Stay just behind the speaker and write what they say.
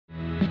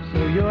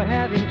you're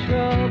having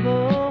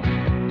trouble,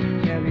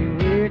 tell me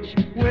which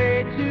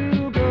way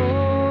to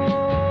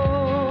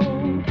go.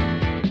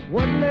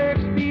 What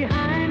lurks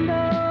behind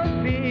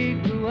those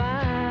big blue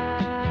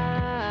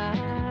eyes?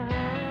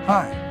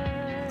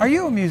 Hi, are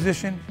you a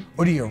musician,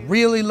 or do you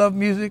really love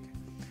music?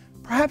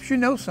 Perhaps you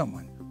know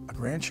someone, a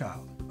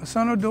grandchild, a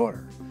son or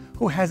daughter,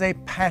 who has a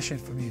passion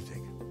for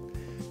music.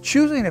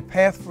 Choosing a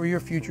path for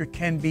your future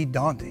can be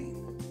daunting.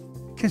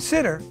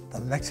 Consider the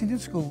Lexington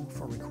School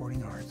for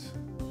Recording Arts.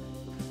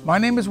 My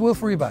name is Will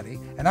Freebody,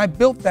 and I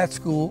built that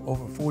school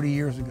over 40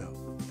 years ago.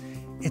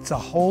 It's a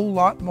whole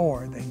lot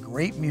more than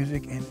great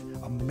music and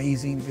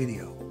amazing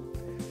video.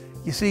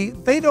 You see,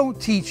 they don't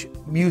teach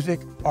music,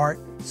 art,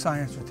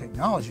 science, or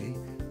technology.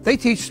 They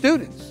teach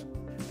students.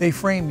 They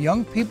frame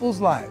young people's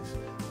lives,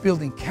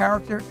 building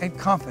character and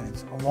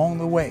confidence along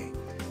the way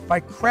by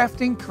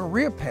crafting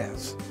career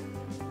paths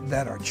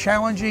that are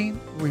challenging,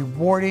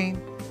 rewarding,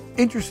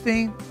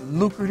 interesting,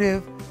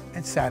 lucrative,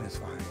 and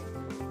satisfying.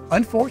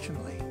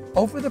 Unfortunately,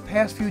 over the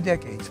past few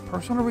decades,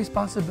 personal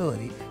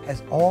responsibility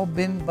has all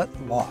been but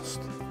lost.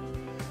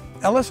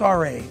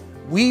 LSRA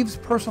weaves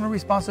personal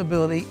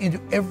responsibility into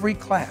every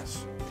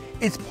class.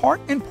 It's part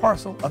and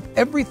parcel of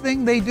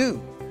everything they do,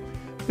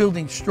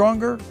 building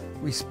stronger,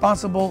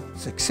 responsible,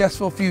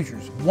 successful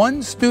futures,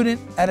 one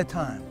student at a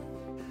time.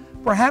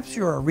 Perhaps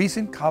you're a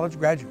recent college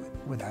graduate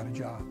without a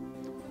job,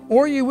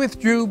 or you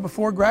withdrew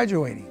before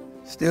graduating,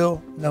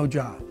 still no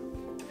job.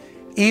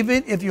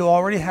 Even if you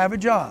already have a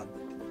job,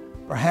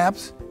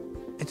 perhaps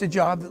it's a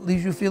job that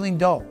leaves you feeling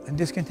dull and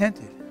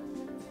discontented.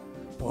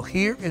 Well,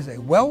 here is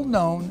a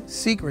well-known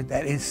secret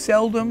that is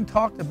seldom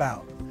talked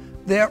about.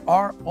 There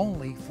are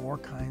only 4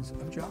 kinds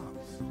of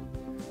jobs.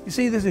 You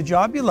see, there's a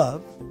job you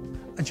love,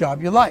 a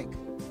job you like,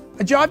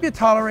 a job you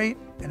tolerate,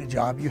 and a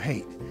job you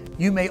hate.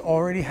 You may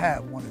already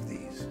have one of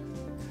these.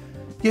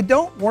 You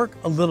don't work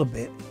a little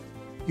bit,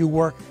 you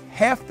work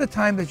half the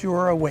time that you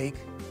are awake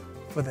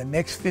for the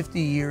next 50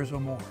 years or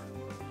more.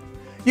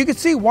 You can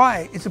see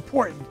why it's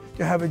important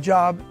to have a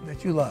job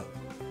that you love.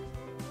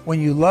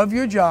 When you love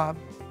your job,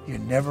 you're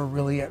never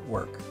really at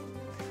work.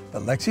 The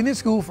Lexington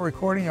School for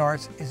Recording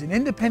Arts is an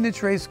independent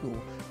trade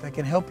school that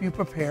can help you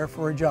prepare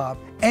for a job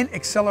and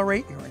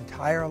accelerate your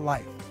entire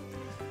life.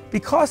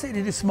 Because it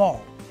is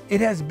small, it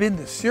has been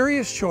the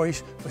serious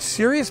choice for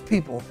serious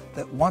people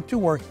that want to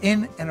work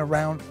in and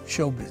around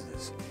show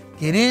business.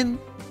 Get in,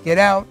 get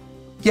out,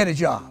 get a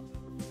job.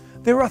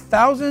 There are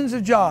thousands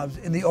of jobs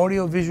in the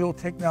audiovisual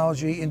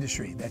technology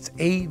industry, that's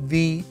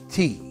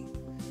AVT.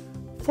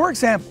 For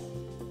example,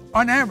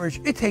 on average,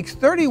 it takes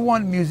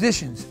 31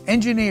 musicians,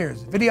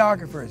 engineers,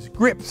 videographers,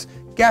 grips,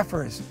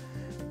 gaffers,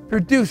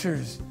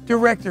 producers,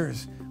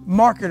 directors,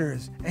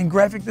 marketers, and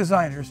graphic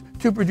designers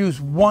to produce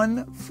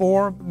one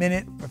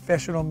 4-minute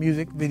professional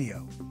music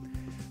video.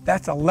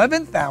 That's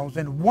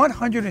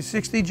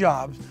 11,160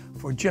 jobs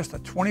for just a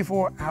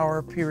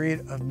 24-hour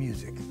period of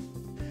music.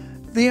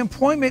 The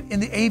employment in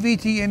the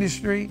AVT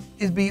industry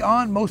is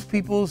beyond most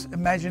people's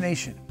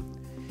imagination.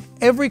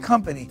 Every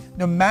company,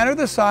 no matter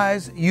the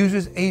size,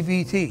 uses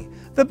AVT.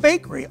 The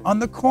bakery on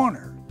the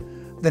corner,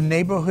 the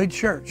neighborhood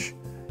church,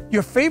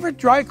 your favorite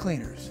dry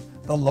cleaners,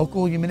 the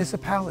local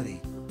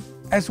municipality,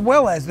 as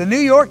well as the New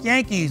York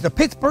Yankees, the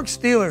Pittsburgh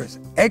Steelers,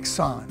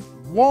 Exxon,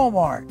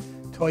 Walmart,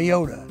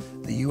 Toyota,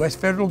 the U.S.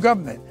 federal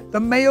government, the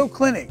Mayo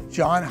Clinic,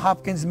 Johns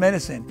Hopkins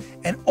Medicine,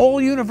 and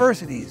all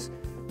universities.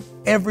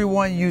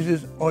 Everyone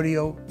uses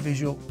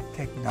audio-visual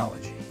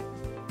technology.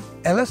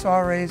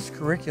 LSRA's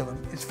curriculum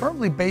is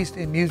firmly based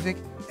in music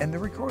and the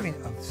recording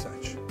of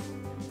such.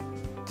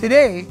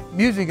 Today,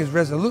 music is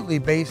resolutely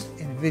based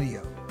in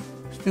video.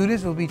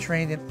 Students will be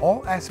trained in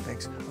all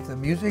aspects of the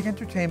music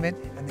entertainment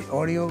and the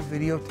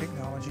audio-video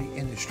technology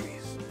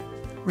industries.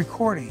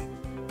 Recording,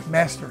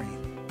 mastering,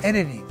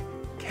 editing,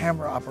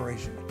 camera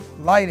operation,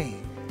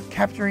 lighting,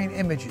 capturing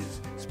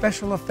images,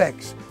 special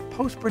effects,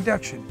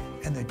 post-production,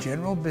 and the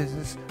general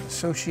business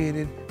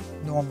associated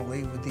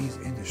normally with these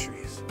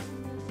industries.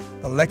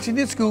 The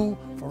Lexington School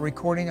for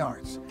Recording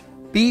Arts.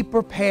 Be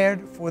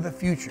prepared for the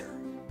future.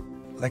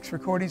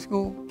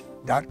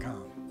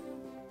 LexRecordingSchool.com.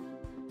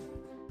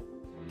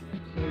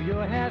 So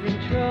you're having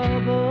trouble.